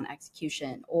focused on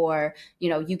execution, or,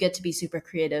 you get to be super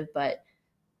creative, but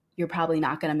you're probably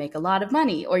not going to make a lot of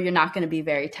money, or you're not going to be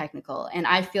very technical. And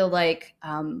I feel like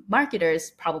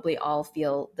marketers probably all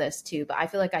feel this too, but I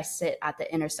feel like I sit at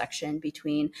the intersection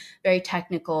between very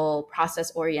technical,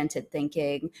 process oriented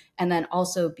thinking and then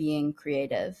also being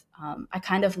creative. I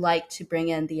kind of like to bring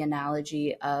in the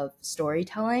analogy of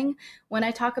storytelling when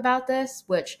I talk about this,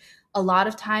 which a lot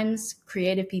of times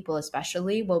creative people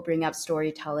especially will bring up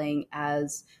storytelling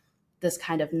as this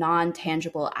kind of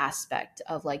non-tangible aspect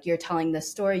of like, you're telling this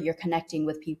story, you're connecting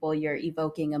with people, you're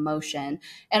evoking emotion.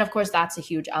 And of course, that's a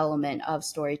huge element of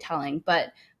storytelling.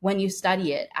 But when you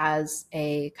study it as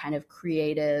a kind of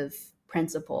creative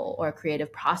principle or a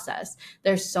creative process,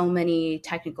 there's so many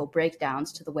technical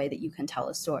breakdowns to the way that you can tell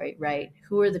a story, right?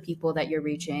 Who are the people that you're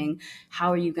reaching? How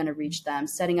are you going to reach them?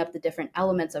 Setting up the different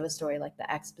elements of a story, like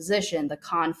the exposition, the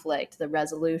conflict, the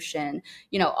resolution,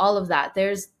 all of that.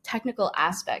 There's technical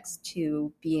aspects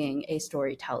to being a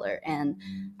storyteller. And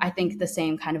I think the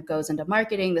same kind of goes into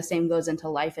marketing, the same goes into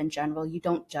life in general. You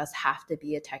don't just have to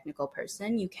be a technical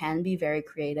person. You can be very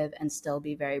creative and still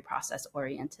be very process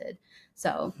oriented.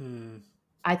 So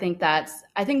I think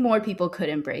more people could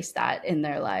embrace that in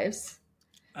their lives.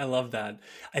 I love that.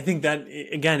 I think that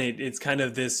again, it's kind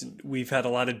of this. We've had a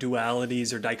lot of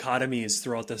dualities or dichotomies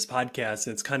throughout this podcast.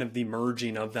 It's kind of the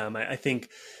merging of them. I think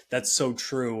that's so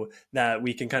true that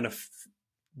we can kind of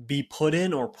be put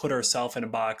in or put ourselves in a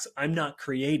box. I'm not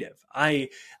creative. I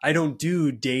don't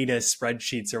do data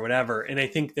spreadsheets or whatever. And I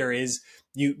think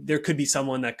there could be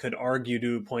someone that could argue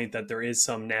to a point that there is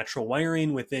some natural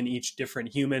wiring within each different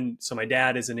human. So my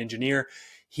dad is an engineer.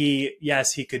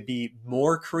 Yes, he could be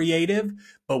more creative,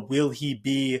 but will he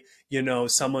be,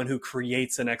 someone who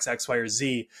creates the next X, Y, or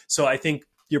Z? So I think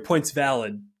your point's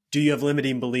valid. Do you have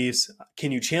limiting beliefs?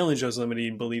 Can you challenge those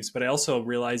limiting beliefs? But I also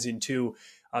realizing too,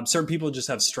 certain people just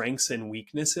have strengths and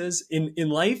weaknesses in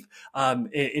life.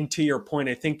 And to your point,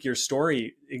 I think your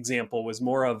story example was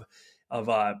more of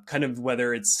kind of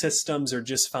whether it's systems or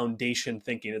just foundation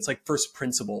thinking. It's like first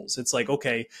principles. It's like,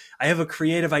 okay, I have a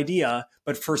creative idea,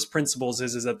 but first principles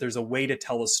is that there's a way to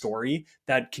tell a story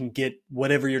that can get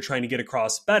whatever you're trying to get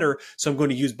across better. So I'm going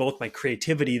to use both my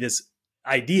creativity, this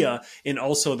idea, and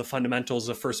also the fundamentals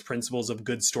of first principles of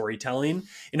good storytelling.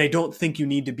 And I don't think you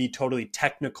need to be totally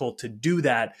technical to do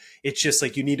that. It's just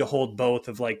like you need to hold both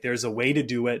of like, there's a way to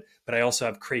do it, but I also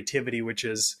have creativity, which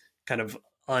is kind of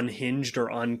unhinged or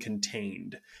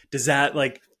uncontained. Does that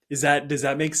like, does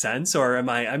that make sense? Or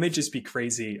I may just be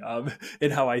crazy in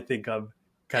how I think of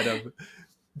kind of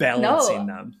balancing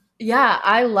No, them. yeah,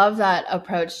 I love that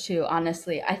approach too,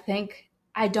 honestly. I think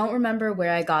I don't remember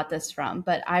where I got this from,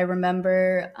 but I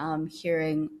remember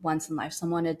hearing once in life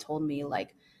someone had told me,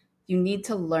 like, you need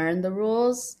to learn the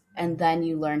rules and then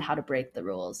you learn how to break the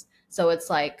rules. So it's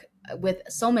like with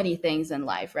so many things in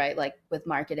life, right? Like with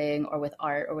marketing or with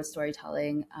art or with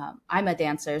storytelling. I'm a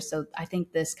dancer, so I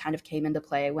think this kind of came into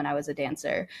play when I was a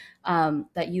dancer,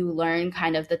 that you learn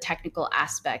kind of the technical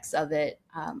aspects of it.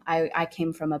 I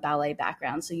came from a ballet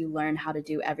background, so you learn how to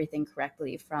do everything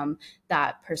correctly from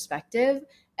that perspective.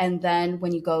 And then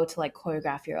when you go to like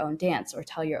choreograph your own dance or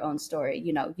tell your own story,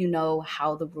 you know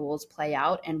how the rules play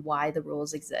out and why the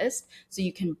rules exist, so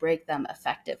you can break them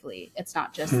effectively. It's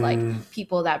not just like Hmm.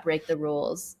 people that break the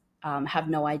rules have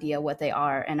no idea what they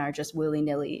are and are just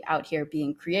willy-nilly out here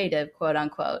being creative, quote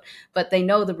unquote, but they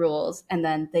know the rules and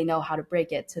then they know how to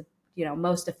break it to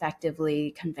most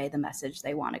effectively convey the message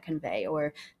they want to convey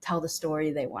or tell the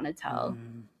story they want to tell.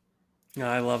 Hmm. No,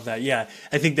 I love that. Yeah,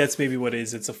 I think that's maybe what it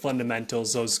is. It's the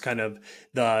fundamentals, those kind of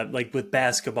the like with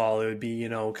basketball, it would be,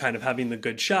 kind of having the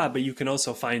good shot, but you can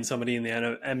also find somebody in the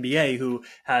NBA who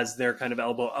has their kind of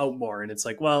elbow out more. And it's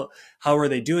like, well, how are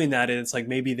they doing that? And it's like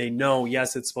maybe they know,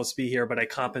 yes, it's supposed to be here, but I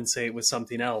compensate with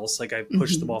something else. Like I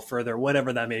push the Mm-hmm. ball further,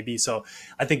 whatever that may be. So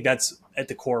I think that's at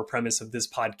the core premise of this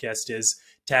podcast is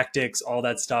tactics, all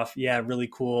that stuff. Yeah, really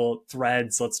cool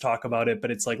threads. Let's talk about it.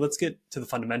 But it's like, let's get to the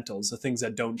fundamentals, the things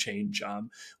that don't change,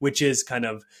 which is kind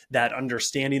of that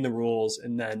understanding the rules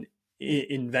and then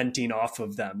inventing off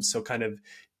of them. So kind of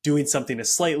doing something a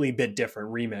slightly bit different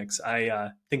remix.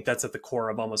 I think that's at the core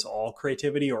of almost all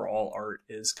creativity or all art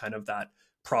is kind of that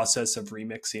process of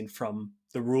remixing from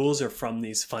the rules or from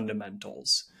these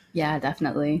fundamentals. Yeah,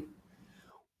 definitely.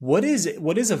 What is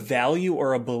a value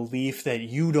or a belief that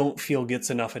you don't feel gets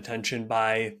enough attention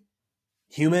by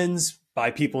humans,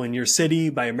 by people in your city,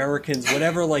 by Americans,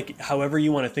 whatever, like however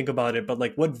you want to think about it, but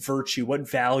like what virtue, what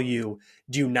value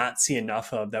do you not see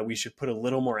enough of that we should put a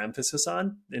little more emphasis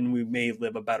on, and we may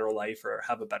live a better life or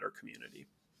have a better community?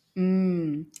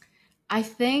 Mm. I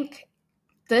think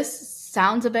this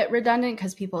sounds a bit redundant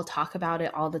because people talk about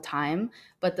it all the time,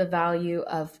 but the value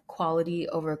of quality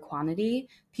over quantity,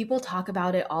 people talk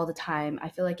about it all the time. I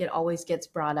feel like it always gets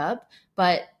brought up,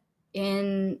 but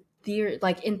in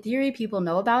theory, people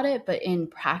know about it, but in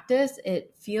practice,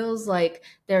 it feels like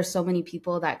there are so many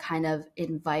people that kind of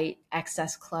invite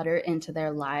excess clutter into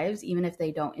their lives, even if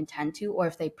they don't intend to, or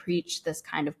if they preach this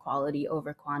kind of quality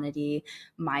over quantity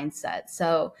mindset.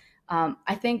 So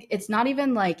I think it's not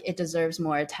even like it deserves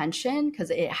more attention because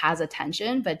it has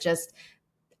attention, but just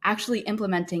actually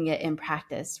implementing it in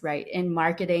practice, right? In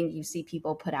marketing, you see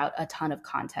people put out a ton of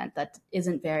content that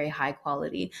isn't very high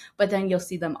quality, but then you'll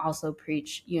see them also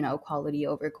preach, quality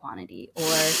over quantity.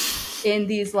 Or in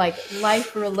these like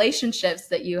life relationships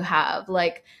that you have,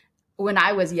 like when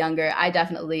I was younger, I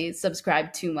definitely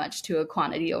subscribed too much to a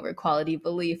quantity over quality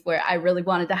belief where I really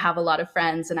wanted to have a lot of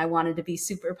friends and I wanted to be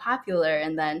super popular.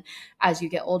 And then as you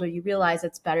get older, you realize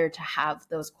it's better to have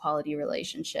those quality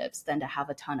relationships than to have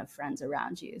a ton of friends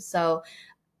around you. So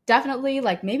definitely,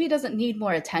 like maybe it doesn't need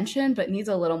more attention, but needs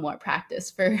a little more practice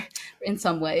for in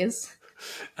some ways.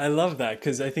 I love that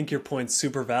because I think your point's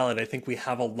super valid. I think we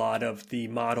have a lot of the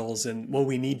models and what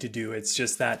we need to do. It's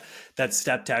just that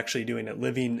step to actually doing it,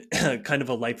 living kind of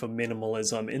a life of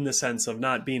minimalism in the sense of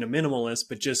not being a minimalist,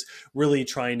 but just really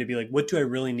trying to be like, what do I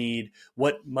really need?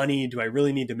 What money do I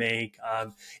really need to make?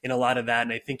 And a lot of that.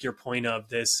 And I think your point of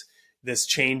this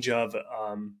change of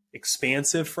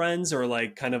expansive friends or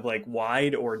like kind of like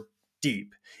wide or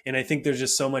deep. And I think there's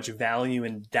just so much value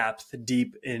and depth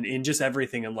deep in just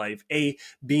everything in life.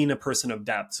 Being a person of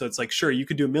depth. So it's like, sure, you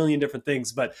could do a million different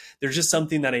things, but there's just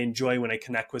something that I enjoy when I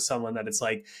connect with someone that it's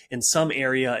like in some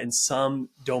area, in some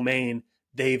domain,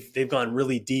 they've gone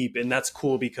really deep. And that's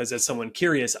cool because as someone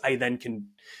curious, I then can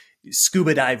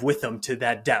scuba dive with them to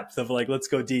that depth of like, let's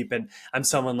go deep. And I'm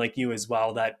someone like you as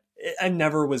well that I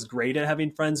never was great at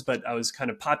having friends, but I was kind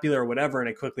of popular or whatever. And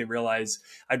I quickly realized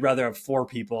I'd rather have 4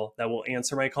 people that will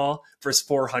answer my call versus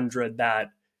 400 that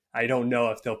I don't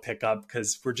know if they'll pick up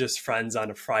because we're just friends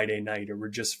on a Friday night or we're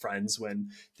just friends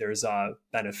when there's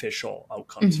beneficial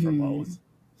outcomes for Hmm. both.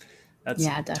 That's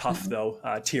Yeah, tough definitely.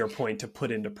 though, to your point, to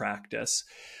put into practice.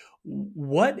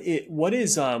 What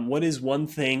is one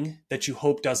thing that you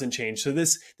hope doesn't change? So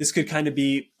this could kind of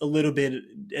be a little bit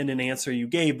in an answer you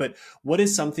gave, but what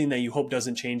is something that you hope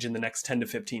doesn't change in the next 10 to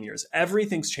 15 years?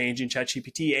 Everything's changing,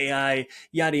 ChatGPT, AI,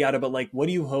 yada yada, but like what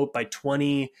do you hope by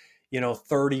 20,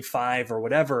 35 or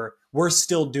whatever, we're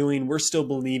still believing,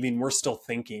 we're still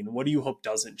thinking. What do you hope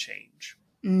doesn't change?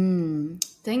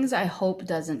 Things I hope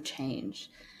doesn't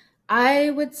change. I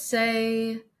would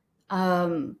say,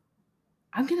 um,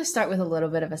 I'm going to start with a little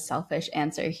bit of a selfish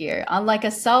answer here. On like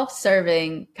a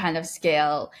self-serving kind of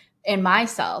scale, in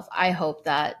myself, I hope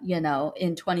that,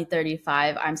 in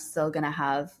 2035, I'm still going to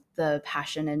have the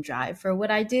passion and drive for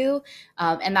what I do.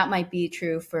 And that might be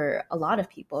true for a lot of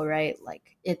people, right?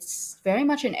 Like it's very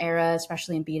much an era,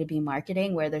 especially in B2B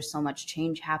marketing, where there's so much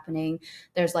change happening.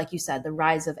 There's, like you said, the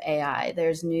rise of AI.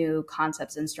 There's new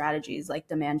concepts and strategies like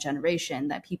demand generation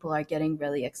that people are getting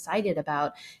really excited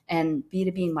about. And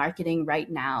B2B marketing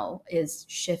right now is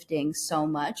shifting so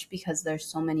much because there's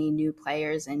so many new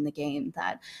players in the game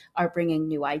that are bringing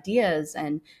new ideas,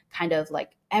 and kind of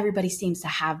like everybody seems to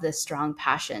have this strong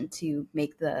passion to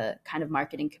make the kind of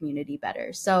marketing community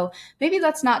better. So maybe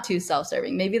that's not too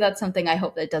self-serving. Maybe that's something I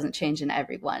hope that doesn't change in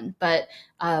everyone. But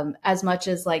as much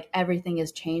as like everything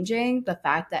is changing, the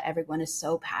fact that everyone is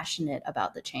so passionate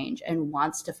about the change and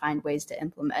wants to find ways to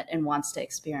implement and wants to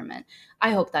experiment,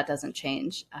 I hope that doesn't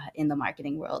change in the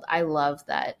marketing world. I love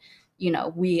that,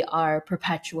 we are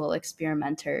perpetual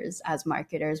experimenters as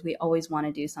marketers. We always want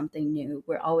to do something new.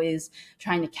 We're always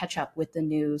trying to catch up with the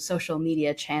new social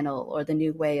media channel or the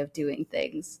new way of doing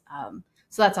things.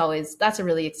 So that's a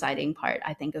really exciting part,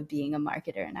 I think, of being a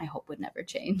marketer, and I hope would never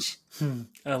change.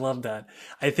 I love that.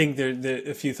 I think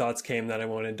a few thoughts came that I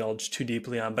won't indulge too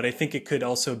deeply on, but I think it could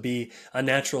also be a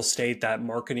natural state that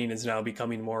marketing is now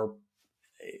becoming more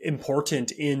important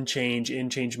in change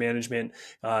management.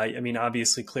 I mean,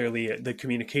 obviously, clearly, the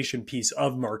communication piece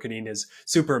of marketing is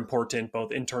super important,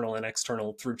 both internal and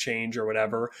external through change or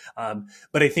whatever.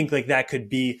 But I think like that could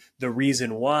be the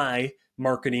reason why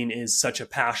marketing is such a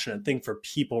passionate thing for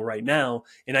people right now.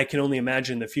 And I can only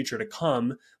imagine the future to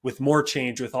come with more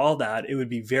change, with all that, it would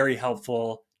be very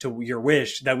helpful to your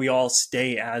wish that we all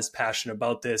stay as passionate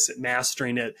about this,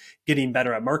 mastering it, getting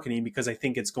better at marketing, because I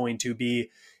think it's going to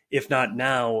be, if not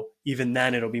now, even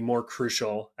then it'll be more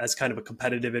crucial as kind of a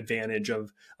competitive advantage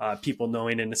of people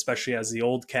knowing, and especially as the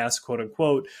old cast, quote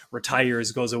unquote,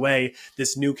 retires, goes away,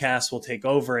 this new cast will take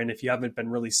over. And if you haven't been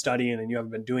really studying and you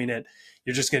haven't been doing it,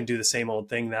 you're just going to do the same old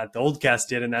thing that the old cast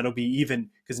did. And that'll be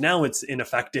even, because now it's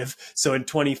ineffective. So in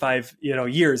 25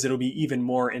 years, it'll be even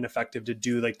more ineffective to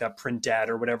do like that print ad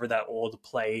or whatever that old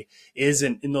play is.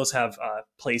 And those have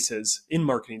places in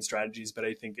marketing strategies, but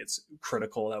I think it's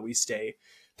critical that we stay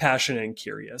passionate and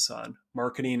curious on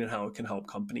marketing and how it can help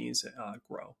companies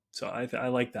grow. So I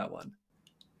like that one.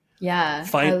 Yeah,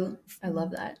 Fine. I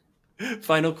love that.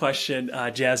 Final question,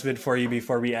 Jasmine, for you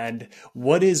before we end.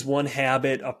 What is one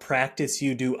habit, a practice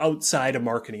you do outside of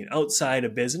marketing, outside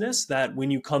of business, that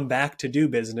when you come back to do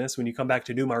business, when you come back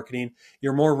to do marketing,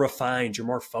 you're more refined, you're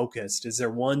more focused? Is there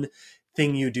one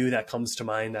thing you do that comes to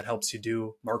mind that helps you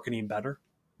do marketing better?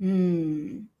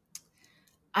 Hmm.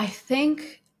 I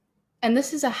think, and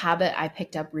this is a habit I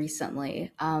picked up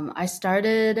recently. I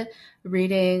started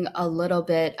reading a little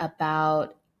bit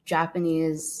about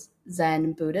Japanese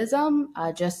Zen Buddhism.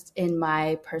 Just in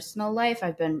my personal life,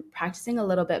 I've been practicing a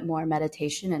little bit more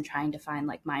meditation and trying to find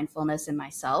like mindfulness in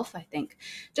myself. I think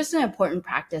just an important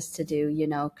practice to do,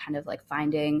 kind of like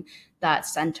finding that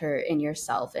center in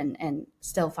yourself, and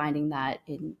still finding that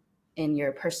in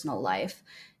your personal life.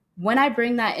 when I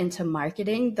bring that into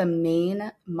marketing, the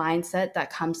main mindset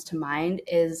that comes to mind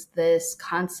is this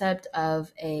concept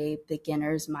of a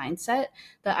beginner's mindset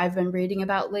that I've been reading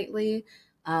about lately.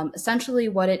 Essentially,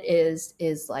 what it is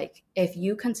like if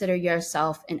you consider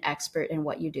yourself an expert in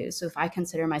what you do. So, if I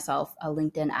consider myself a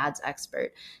LinkedIn ads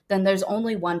expert, then there's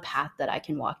only one path that I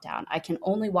can walk down. I can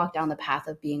only walk down the path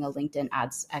of being a LinkedIn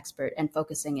ads expert and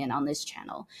focusing in on this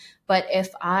channel. But if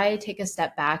I take a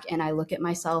step back and I look at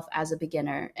myself as a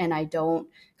beginner and I don't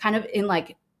kind of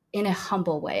in a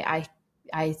humble way, I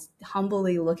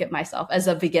humbly look at myself as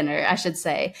a beginner, I should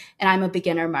say, and I'm a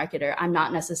beginner marketer. I'm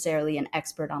not necessarily an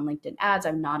expert on LinkedIn ads.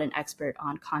 I'm not an expert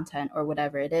on content or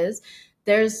whatever it is.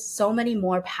 There's so many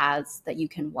more paths that you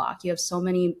can walk. You have so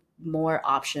many more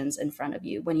options in front of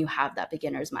you when you have that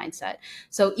beginner's mindset.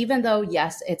 So even though,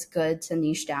 yes, it's good to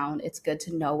niche down, it's good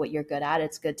to know what you're good at,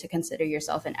 it's good to consider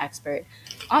yourself an expert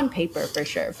on paper for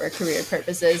sure for career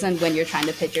purposes and when you're trying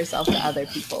to pitch yourself to other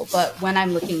people. But when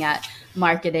I'm looking at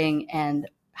marketing and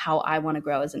how I want to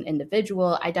grow as an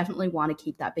individual, I definitely want to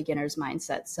keep that beginner's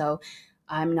mindset. So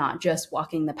I'm not just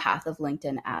walking the path of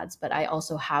LinkedIn ads, but I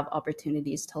also have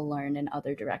opportunities to learn in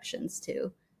other directions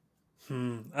too.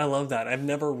 I love that. I've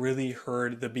never really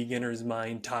heard the beginner's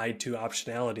mind tied to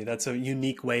optionality. That's a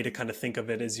unique way to kind of think of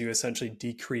it, as you essentially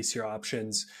decrease your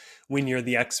options when you're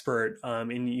the expert,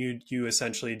 and you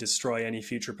essentially destroy any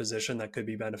future position that could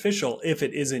be beneficial if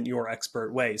it isn't your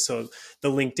expert way. So the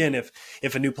LinkedIn,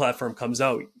 if a new platform comes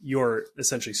out, you're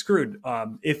essentially screwed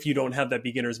if you don't have that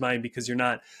beginner's mind, because you're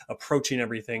not approaching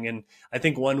everything. And I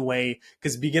think one way,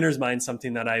 because beginner's mind is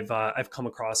something that I've come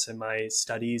across in my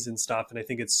studies and stuff, and I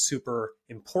think it's super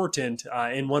important.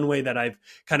 And one way that I've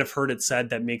kind of heard it said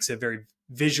that makes it very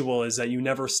visual is that you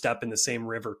never step in the same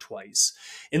river twice,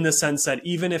 in the sense that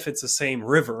even if it's the same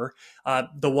river,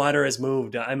 the water has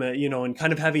moved. And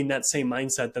kind of having that same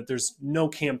mindset that there's no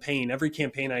campaign. Every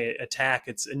campaign I attack,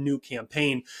 it's a new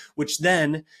campaign, which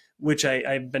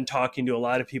I've been talking to a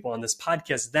lot of people on this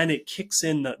podcast, then it kicks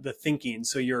in the thinking.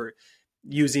 So you're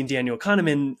using Daniel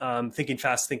Kahneman, thinking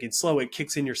fast, thinking slow, it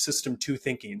kicks in your system two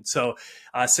thinking. So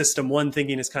system one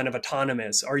thinking is kind of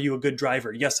autonomous. Are you a good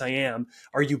driver? Yes, I am.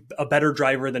 Are you a better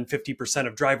driver than 50%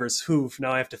 of drivers? Who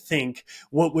now I have to think,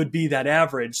 what would be that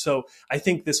average? So I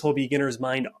think this whole beginner's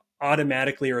mind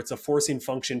automatically, or it's a forcing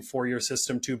function for your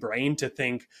system two brain to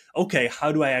think, okay,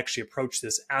 how do I actually approach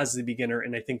this as the beginner?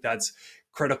 And I think that's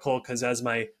critical, because as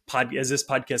this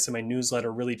podcast and my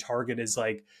newsletter really target is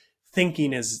like,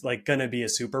 thinking is like going to be a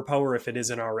superpower if it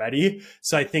isn't already.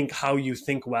 So I think how you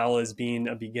think well as being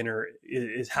a beginner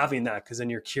is having that, because then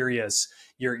you're curious,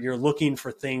 you're looking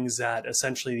for things that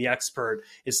essentially the expert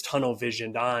is tunnel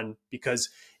visioned on. Because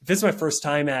if it's my first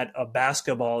time at a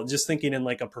basketball, just thinking in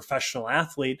like a professional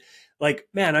athlete, like,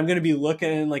 man, I'm going to be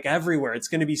looking like everywhere. It's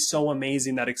going to be so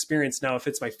amazing, that experience. Now, if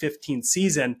it's my 15th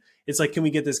season, it's like, can we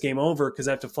get this game over? Because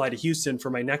I have to fly to Houston for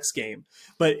my next game.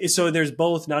 But so there's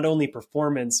both, not only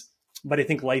performance, but I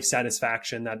think life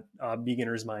satisfaction that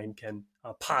beginner's mind can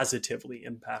positively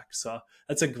impact. So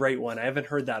that's a great one. I haven't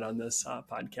heard that on this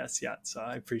podcast yet. So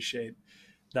I appreciate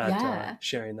that,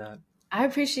 sharing that. I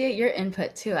appreciate your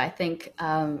input too. I think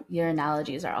your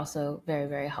analogies are also very,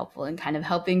 very helpful in kind of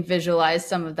helping visualize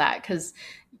some of that. Because,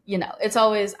 it's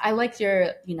always, I like your,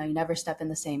 you never step in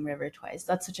the same river twice.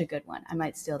 That's such a good one. I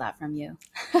might steal that from you.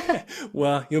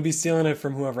 Well, you'll be stealing it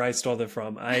from whoever I stole it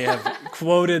from. I have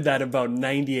quoted that about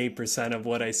 98% of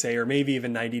what I say, or maybe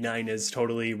even 99, is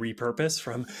totally repurposed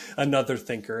from another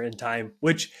thinker in time,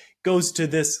 which goes to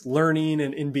this learning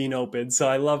and being open. So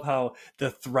I love how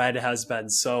the thread has been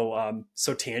so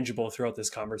tangible throughout this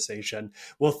conversation.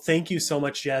 Well, thank you so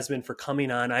much, Jasmin, for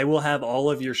coming on. I will have all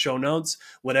of your show notes,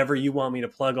 whatever you want me to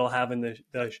plug. I'll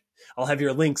have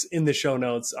your links in the show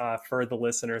notes for the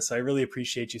listeners. So I really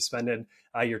appreciate you spending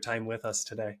your time with us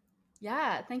today.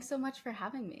 Yeah, thanks so much for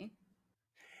having me.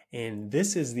 And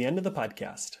this is the end of the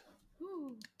podcast.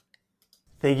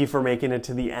 Thank you for making it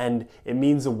to the end. It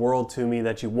means the world to me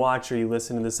that you watch or you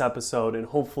listen to this episode, and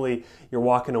hopefully you're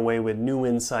walking away with new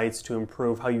insights to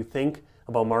improve how you think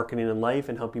about marketing in life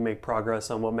and help you make progress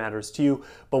on what matters to you.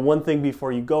 But one thing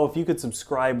before you go, if you could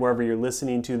subscribe wherever you're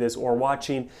listening to this or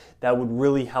watching, that would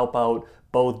really help out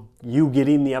both you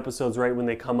getting the episodes right when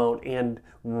they come out and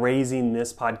raising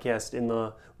this podcast in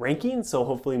the rankings. So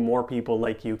hopefully more people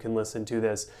like you can listen to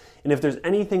this. And if there's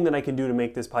anything that I can do to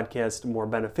make this podcast more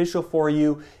beneficial for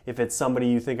you, if it's somebody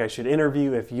you think I should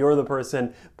interview, if you're the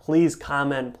person, please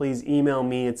comment, please email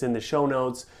me. It's in the show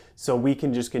notes, so we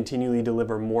can just continually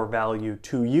deliver more value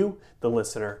to you, the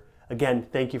listener. Again,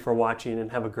 thank you for watching,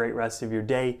 and have a great rest of your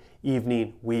day,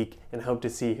 evening, week, and hope to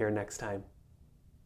see you here next time.